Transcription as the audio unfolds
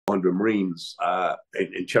200 Marines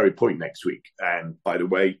in Cherry Point next week. And by the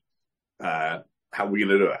way, how are we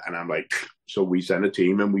going to do it? And I'm like, so we send a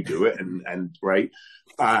team and we do it. And right.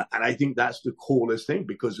 And I think that's the coolest thing,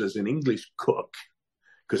 because as an English cook,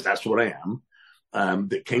 because that's what I am,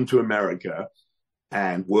 that came to America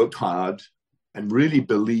and worked hard and really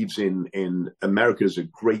believes in America as a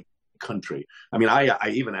great country. I mean, I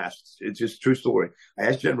even asked, it's just a true story. I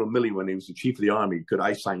asked General Milley when he was the chief of the army, could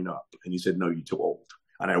I sign up? And he said, no, you're too old.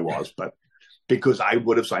 And I was, but because I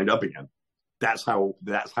would have signed up again. That's how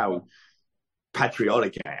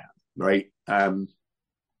patriotic I am, right?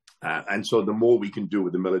 And so the more we can do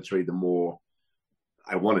with the military, the more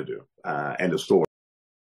I want to do. End of story.